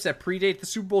championships that predate the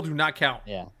Super Bowl do not count.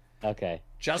 Yeah. Okay.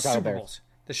 Just Chicago Super Bowls.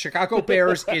 The Chicago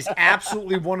Bears is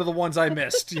absolutely one of the ones I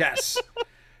missed. Yes.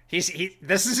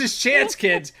 This is his chance,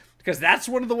 kids, because that's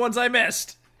one of the ones I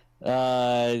missed.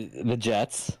 The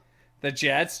Jets. The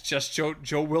Jets, just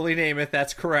Joe Willie Namath,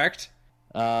 that's correct.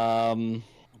 1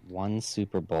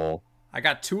 Super Bowl. I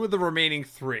got 2 of the remaining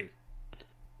 3.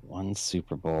 1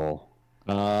 Super Bowl.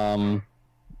 The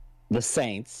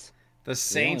Saints. The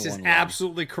Saints is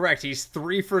absolutely correct. He's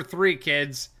 3 for 3,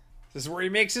 kids. This is where he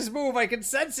makes his move. I can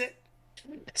sense it.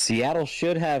 Seattle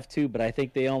should have 2, but I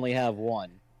think they only have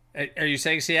 1. Are you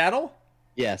saying Seattle?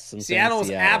 Yes. Seattle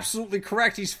is absolutely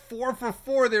correct. He's 4 for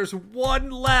 4. There's 1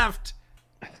 left.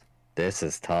 This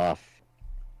is tough.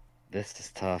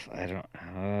 I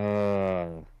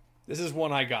don't. This is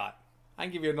one I got. I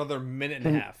can give you another minute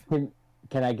and a half.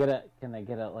 Can I get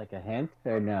a like a hint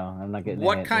or no? I'm not getting.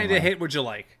 What kind of hint would you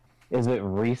like? Is it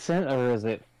recent or is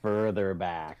it further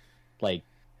back, like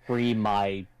pre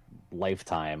my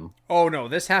lifetime? Oh no,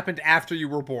 this happened after you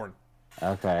were born.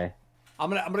 Okay. I'm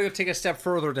gonna take a step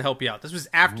further to help you out. This was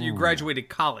after you graduated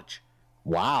college.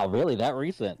 Wow, really? That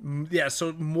recent? Yeah,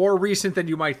 so more recent than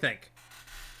you might think.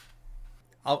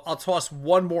 I'll toss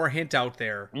one more hint out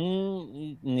there.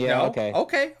 Yeah, no? Okay.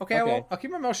 Okay. I'll keep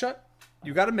my mouth shut.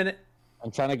 You got a minute. I'm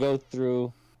trying to go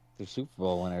through the Super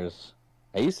Bowl winners.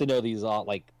 I used to know these all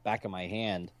like back of my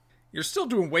hand. You're still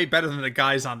doing way better than the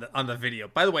guys on the video.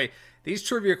 By the way, these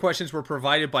trivia questions were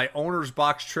provided by Owner's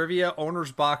Box Trivia.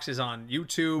 Owner's Box is on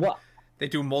YouTube. What? They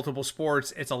do multiple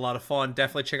sports. It's a lot of fun.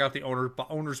 Definitely check out the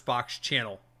Owner's Box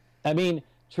channel. I mean,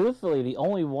 truthfully, the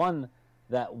only one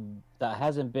that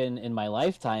hasn't been in my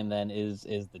lifetime then is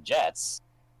the Jets.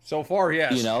 So far,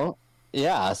 yes. You know?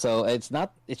 Yeah, so it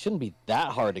shouldn't be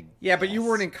that hard to Yeah, but you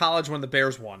weren't in college when the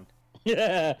Bears won.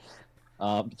 Yeah.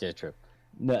 Yeah, true.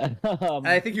 And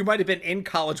I think you might have been in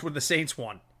college when the Saints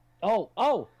won.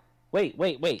 Wait.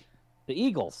 The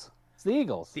Eagles. It's the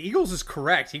Eagles. The Eagles is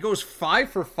correct. He goes 5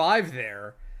 for 5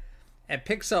 there and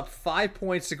picks up 5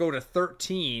 points to go to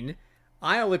 13.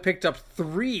 I only picked up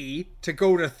 3 to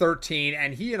go to 13,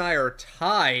 and he and I are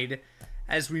tied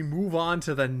as we move on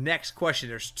to the next question.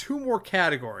 There's 2 more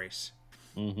categories.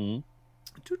 I'm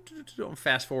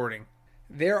fast forwarding.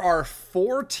 There are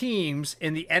 4 teams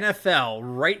in the NFL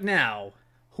right now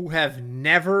who have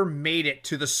never made it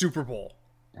to the Super Bowl.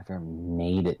 Never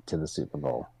made it to the Super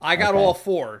Bowl. I got all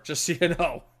 4, just so you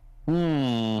know.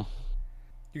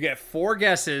 You get 4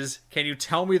 guesses. Can you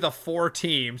tell me the 4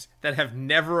 teams that have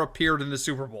never appeared in the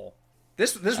Super Bowl?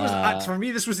 This was for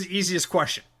me. This was the easiest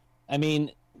question. I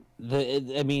think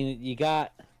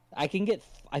I can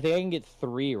get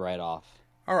 3 right off.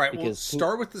 All right. Well,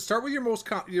 start with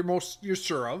you're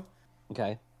sure of.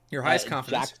 Okay. Your highest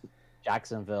confidence.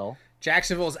 Jacksonville.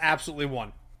 Jacksonville is absolutely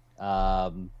one.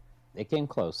 They came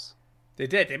close. They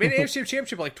did. They made an AFC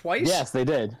Championship like twice. Yes, they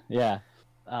did. Yeah.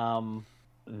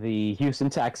 The Houston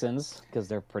Texans, because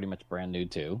they're pretty much brand new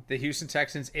too. The Houston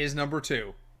Texans is number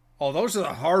 2. Oh, those are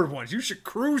the hard ones. You should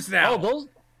cruise now. Oh, those?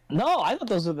 No, I thought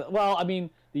those were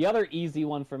the other easy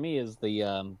one for me is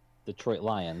the Detroit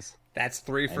Lions. That's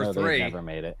 3 for I know 3. They've never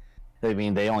made it. I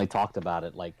mean, they only talked about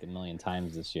it like a million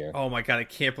times this year. Oh my god, I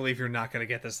can't believe you're not going to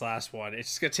get this last one. It's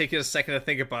just going to take you a second to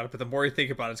think about it, but the more you think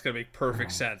about it, it's going to make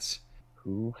perfect sense.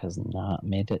 Who has not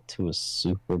made it to a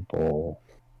Super Bowl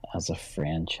as a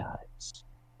franchise?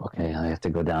 Okay, I have to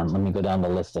go down. Let me go down the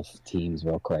list of teams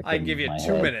real quick. I can give you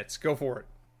 2 minutes. Go for it.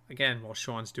 Again, while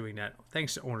Sean's doing that,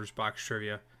 thanks to Owner's Box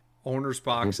Trivia. Owner's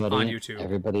Box on YouTube.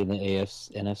 Everybody in the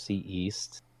NFC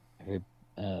East,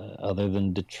 other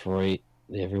than Detroit,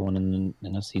 everyone in the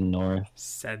NFC North.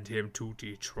 Send him to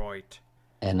Detroit.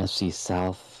 NFC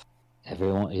South,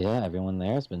 everyone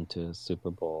there has been to a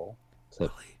Super Bowl. Really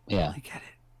get it.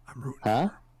 I'm rooting for him.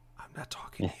 I'm not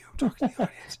talking to you. I'm talking to the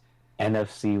audience.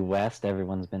 NFC West,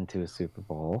 everyone's been to a Super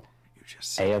Bowl. You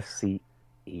just said AFC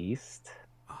East.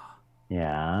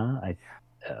 Everyone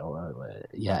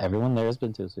there has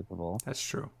been to a Super Bowl. That's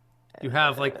true. You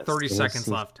have like 30 seconds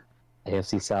left.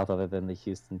 AFC South, other than the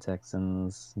Houston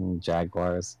Texans and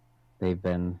Jaguars, they've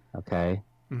been okay.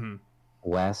 Mm-hmm.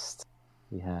 West,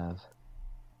 we have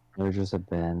Chargers have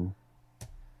been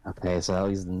okay. So at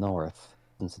least the North,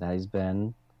 Cincinnati's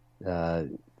been. The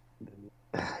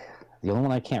only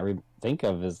one I can't think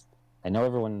of is I know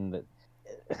everyone that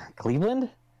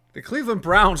Cleveland. The Cleveland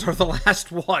Browns are the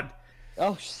last one.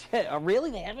 Oh shit!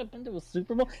 Really? They haven't been to a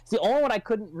Super Bowl? It's the only one I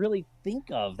couldn't really think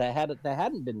of that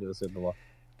hadn't been to a Super Bowl.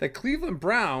 The Cleveland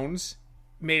Browns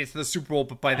made it to the Super Bowl,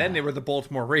 but by then they were the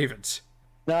Baltimore Ravens.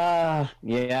 Yeah.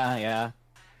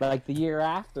 Like the year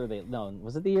after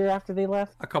was it the year after they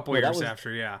left? A couple years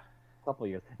after, yeah. A couple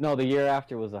years. No, the year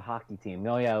after was a hockey team.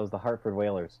 No, yeah, it was the Hartford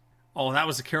Whalers. Oh, that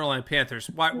was the Carolina Panthers.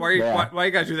 Why you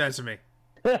gotta do that to me?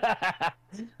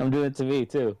 I'm doing it to me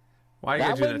too. Why you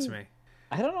gotta do that to me?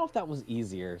 I don't know if that was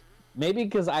easier. Maybe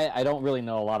because I don't really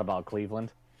know a lot about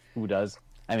Cleveland. Who does?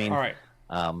 I mean, all right.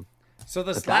 So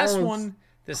this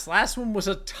last one was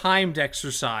a timed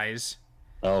exercise.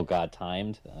 Oh God,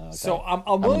 timed. Okay. So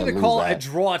I'm willing to call it a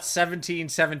draw at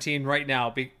 17-17 right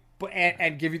now,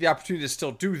 and give you the opportunity to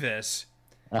still do this.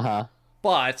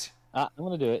 But I'm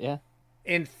gonna do it. Yeah.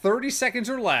 In 30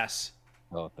 seconds or less.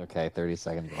 Oh, okay. 30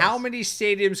 seconds. How many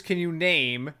stadiums can you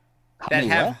name that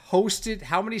have hosted?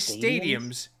 How many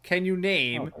stadiums can you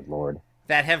name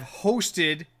that have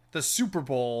hosted the Super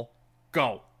Bowl?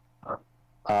 Go.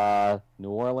 New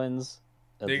Orleans.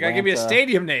 You gotta give me a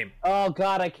stadium name. Oh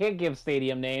God, I can't give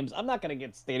stadium names. I'm not gonna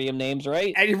get stadium names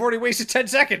right. And you've already wasted 10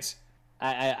 seconds.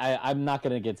 I'm not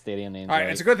gonna get stadium names. All right,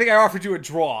 it's a good thing I offered you a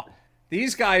draw.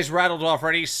 These guys rattled off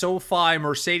already: SoFi,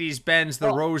 Mercedes-Benz,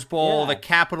 the Rose Bowl, the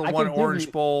Capital One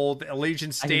Orange Bowl, the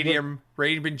Allegiant Stadium,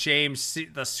 Raymond James,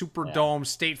 the Superdome,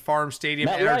 State Farm Stadium,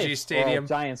 Energy Stadium,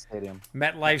 Giant Stadium,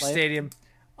 MetLife Stadium.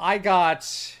 I got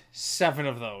 7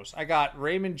 of those. I got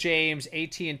Raymond James,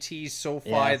 AT&T,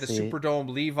 SoFi, the Superdome,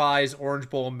 Levi's, Orange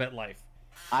Bowl, and MetLife.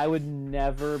 I would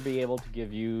never be able to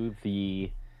give you the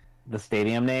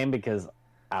stadium name because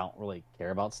I don't really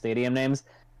care about stadium names.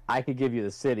 I could give you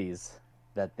the cities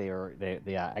that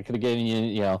I could have given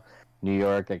you, New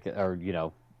York, I could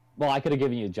have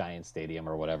given you a Giant Stadium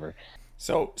or whatever.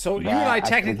 So you and I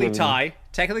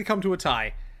technically come to a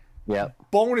tie. Yep.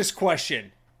 Bonus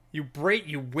question. You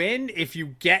win if you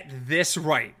get this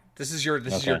right. This is your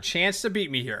chance to beat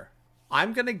me here.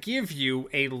 I'm going to give you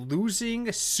a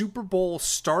losing Super Bowl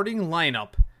starting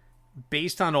lineup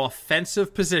based on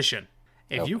offensive position.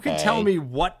 If you can tell me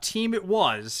what team it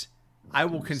was, I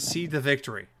will concede the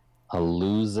victory. A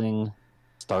losing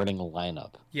starting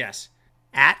lineup. Yes.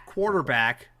 At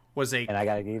quarterback was a... And I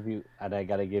gotta give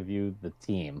you the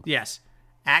team. Yes.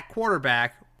 At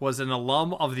quarterback was an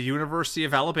alum of the University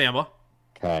of Alabama.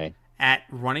 Okay. At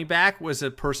running back was a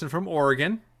person from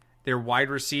Oregon. Their wide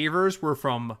receivers were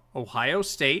from Ohio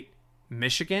State,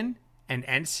 Michigan, and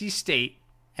NC State.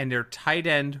 And their tight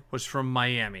end was from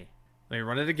Miami. Let me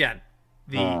run it again.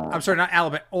 I'm sorry, not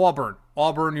Alabama.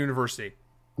 Auburn University.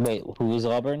 Wait, who was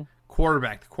Auburn?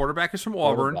 Quarterback. The quarterback is from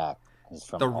Auburn. The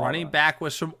Auburn. running back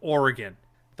was from Oregon.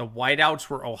 The wideouts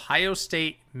were Ohio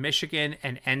State, Michigan,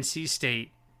 and NC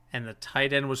State. And the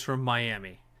tight end was from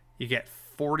Miami. You get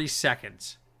 40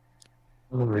 seconds.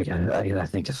 Oh my God, I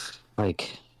think it's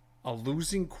like... A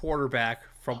losing quarterback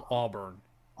from Auburn.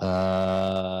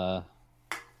 God,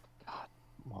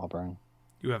 Auburn.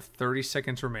 You have 30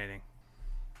 seconds remaining.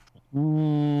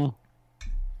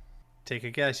 Take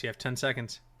a guess. You have 10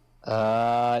 seconds.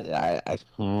 I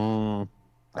don't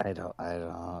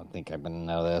think I'm gonna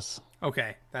know this.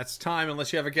 Okay, that's time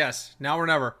unless you have a guess. Now or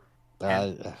never.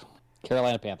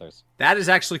 Carolina Panthers. That is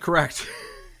actually correct.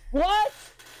 What?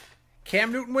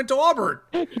 Cam Newton went to Auburn.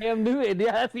 Cam Newton.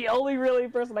 Yeah, that's the only really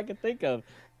person I can think of.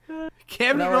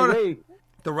 Cam Newton.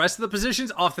 The rest of the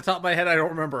positions, off the top of my head, I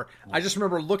don't remember. I just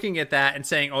remember looking at that and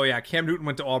saying, oh yeah, Cam Newton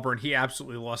went to Auburn. He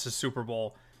absolutely lost his Super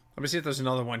Bowl. Let me see if there's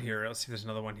another one here. Let's see if there's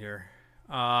another one here.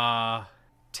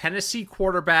 Tennessee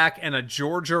quarterback and a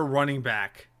Georgia running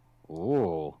back.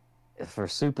 Ooh, for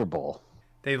Super Bowl.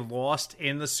 They lost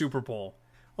in the Super Bowl.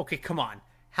 Okay, come on.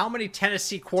 How many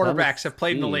Tennessee quarterbacks have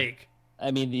played in the league? I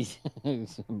mean,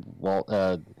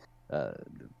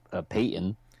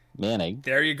 Peyton Manning.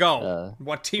 There you go.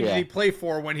 What team did he play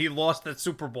for when he lost that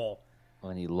Super Bowl?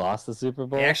 When he lost the Super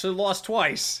Bowl? He actually lost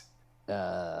twice. He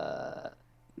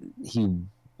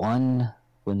won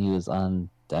when he was on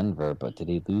Denver, but did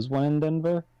he lose one in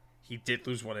Denver? He did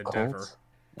lose one in Colts? Denver.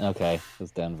 Okay, it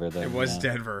was Denver then. It was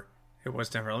Denver. It was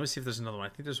Denver. Let me see if there's another one. I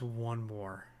think there's one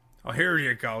more. Oh, here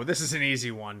you go. This is an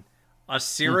easy one. A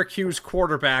Syracuse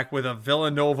quarterback with a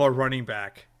Villanova running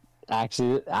back.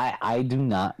 Actually, I do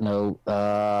not know.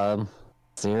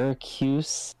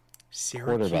 Syracuse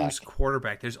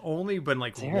quarterback. There's only been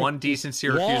one decent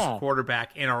Syracuse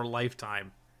quarterback in our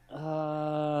lifetime.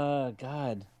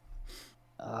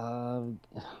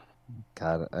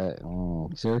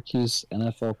 Syracuse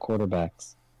NFL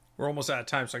quarterbacks. We're almost out of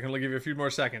time, so I can only give you a few more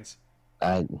seconds.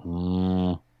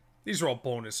 These are all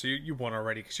bonus, so you won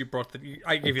already because you brought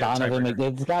I gave you Donovan.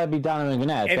 It's got to be Donovan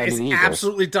McNabb. It's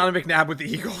absolutely Donovan McNabb with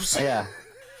the Eagles. Yeah.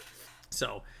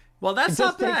 So, well, that's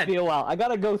not bad. It takes me a while. I got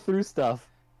to go through stuff.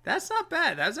 That's not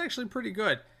bad. That's actually pretty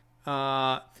good.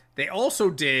 They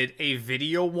also did a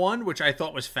video one, which I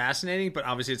thought was fascinating, but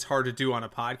obviously it's hard to do on a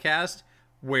podcast,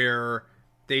 where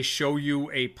they show you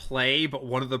a play, but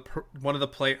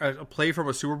a play from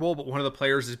a Super Bowl, but one of the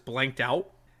players is blanked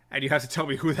out, and you have to tell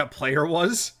me who that player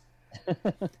was.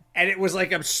 And it was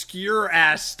like obscure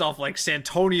ass stuff like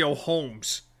Santonio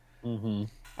Holmes. Mm-hmm.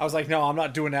 I was like, no, I'm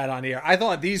not doing that on the air. I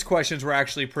thought these questions were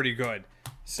actually pretty good.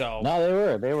 So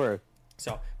no, they were.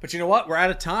 So, but you know what? We're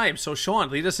out of time. So, Sean,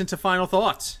 lead us into final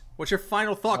thoughts. What's your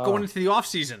final thought going into the off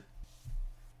season?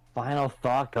 Final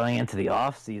thought going into the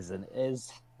off season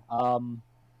is,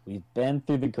 we've been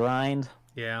through the grind.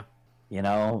 Yeah. You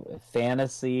know,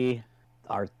 fantasy,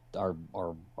 our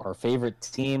favorite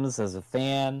teams as a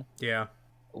fan. Yeah.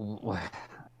 We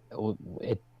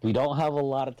don't have a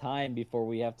lot of time before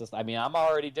we have to. I mean, I'm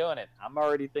already doing it. I'm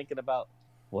already thinking about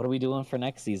what are we doing for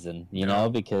next season. You know,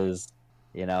 because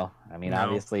I mean,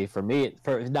 obviously for me,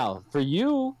 for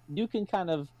you can kind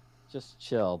of just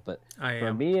chill, but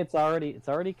for me, it's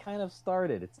already kind of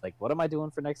started. It's like, what am I doing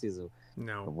for next season?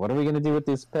 No. What are we gonna do with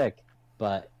this pick?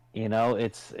 But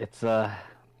it's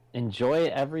enjoy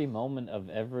every moment of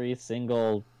every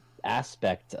single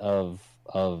aspect of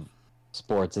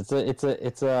sports. It's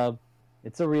a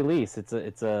release.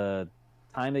 It's a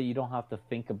time that you don't have to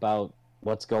think about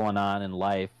what's going on in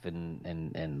life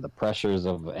and the pressures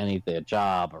of anything, a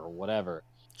job or whatever.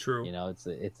 True.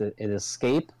 It's an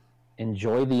escape.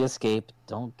 Enjoy the escape.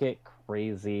 Don't get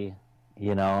crazy.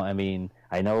 I mean,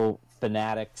 I know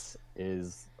fanatics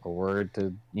is a word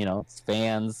to, it's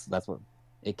fans. That's what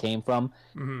it came from.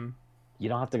 Mm-hmm. You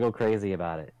don't have to go crazy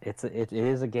about it. It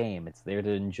is a game. It's there to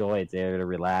enjoy. It's there to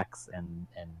relax and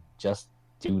just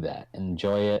do that.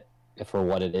 Enjoy it for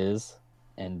what it is,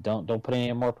 and don't put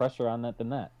any more pressure on that than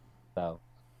that. So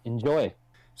enjoy.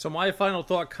 So my final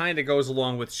thought kind of goes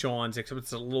along with Sean's, except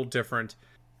it's a little different.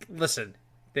 Listen,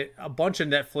 a bunch of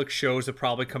Netflix shows have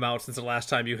probably come out since the last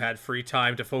time you had free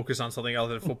time to focus on something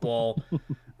other than football.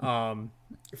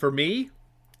 For me,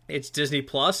 it's Disney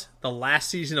Plus, the last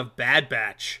season of Bad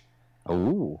Batch.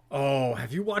 Ooh. Oh,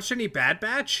 have you watched any Bad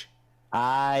Batch?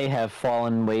 I have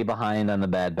fallen way behind on the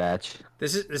Bad Batch.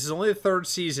 This is only the third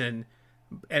season,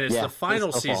 and it's the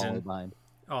final season.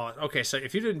 Oh, okay. So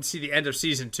if you didn't see the end of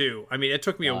season 2, I mean, it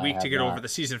took me a week to get over the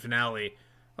season finale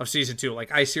of season 2.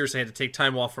 Like, I seriously had to take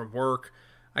time off from work.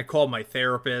 I called my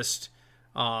therapist.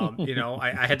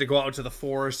 I had to go out to the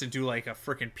forest and do like a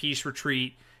freaking peace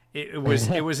retreat. It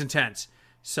was intense.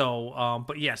 So,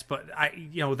 but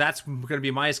that's going to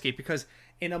be my escape, because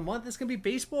in a month it's going to be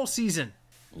baseball season.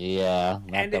 Yeah,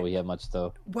 that we have much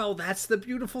though. Well, that's the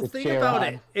beautiful thing about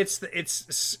it. It's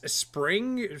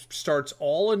spring. It starts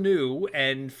all anew,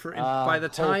 and by the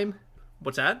time,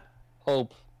 what's that?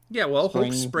 Hope. Yeah, well,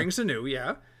 hope springs anew.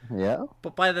 Yeah. Yeah.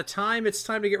 But by the time it's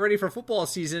time to get ready for football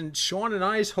season, Sean and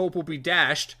I's hope will be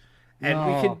dashed, and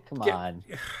we can come on.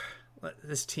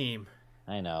 This team.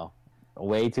 I know.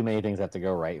 Way too many things have to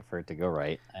go right for it to go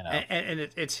right. I know. And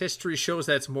its history shows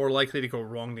that it's more likely to go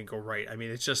wrong than go right. I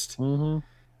mean, it's just.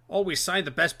 Oh, we signed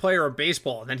the best player in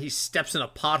baseball, and then he steps in a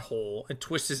pothole and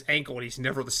twists his ankle, and he's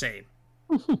never the same.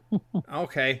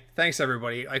 Okay, thanks,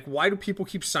 everybody. Like, why do people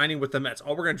keep signing with the Mets? Oh,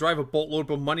 we're going to drive a boatload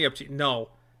of money up to you. No,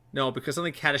 because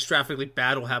something catastrophically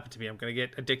bad will happen to me. I'm going to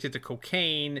get addicted to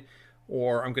cocaine,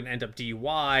 or I'm going to end up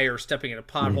DUI, or stepping in a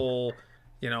pothole,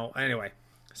 anyway.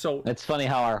 So it's funny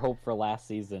how our hope for last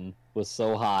season was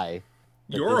so high.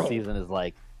 This season is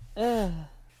like,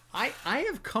 I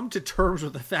have come to terms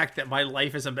with the fact that my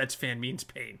life as a Mets fan means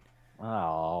pain.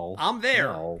 Oh. I'm there.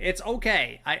 No. It's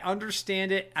okay. I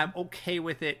understand it. I'm okay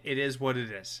with it. It is what it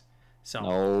is. So.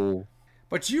 No.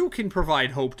 But you can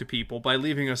provide hope to people by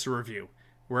leaving us a review.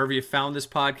 Wherever you found this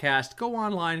podcast, go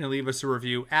online and leave us a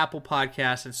review. Apple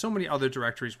Podcasts and so many other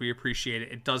directories. We appreciate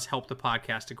it. It does help the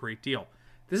podcast a great deal.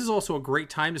 This is also a great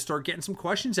time to start getting some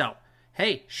questions out.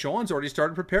 Hey, Sean's already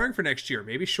started preparing for next year.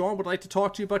 Maybe Sean would like to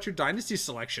talk to you about your dynasty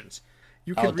selections.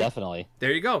 You can definitely.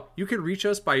 There you go. You can reach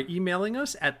us by emailing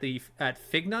us at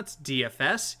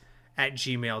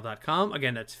fignutsdfs@gmail.com.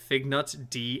 Again, that's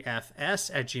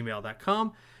fignutsdfs@gmail.com.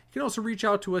 You can also reach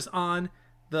out to us on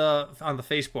the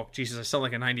Facebook. Jesus, I sound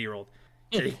like a 90-year-old.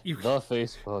 The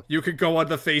Facebook. You could go on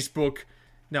the Facebook.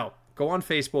 No, go on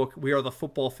Facebook. We are the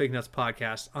Football Fignuts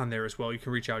Podcast on there as well. You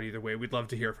can reach out either way. We'd love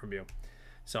to hear from you.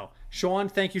 So, Sean,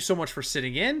 thank you so much for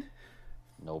sitting in.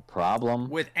 No problem.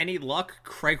 With any luck,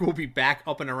 Craig will be back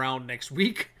up and around next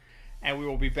week, and we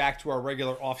will be back to our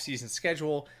regular off-season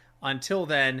schedule. Until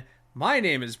then, my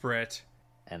name is Britt.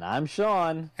 And I'm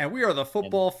Sean. And we are the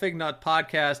Football Fignut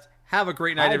Podcast. Have a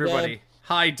great night, everybody. Deb.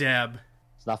 Hi, Deb.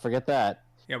 Let's not forget that.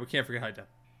 Yeah, we can't forget hi, Deb.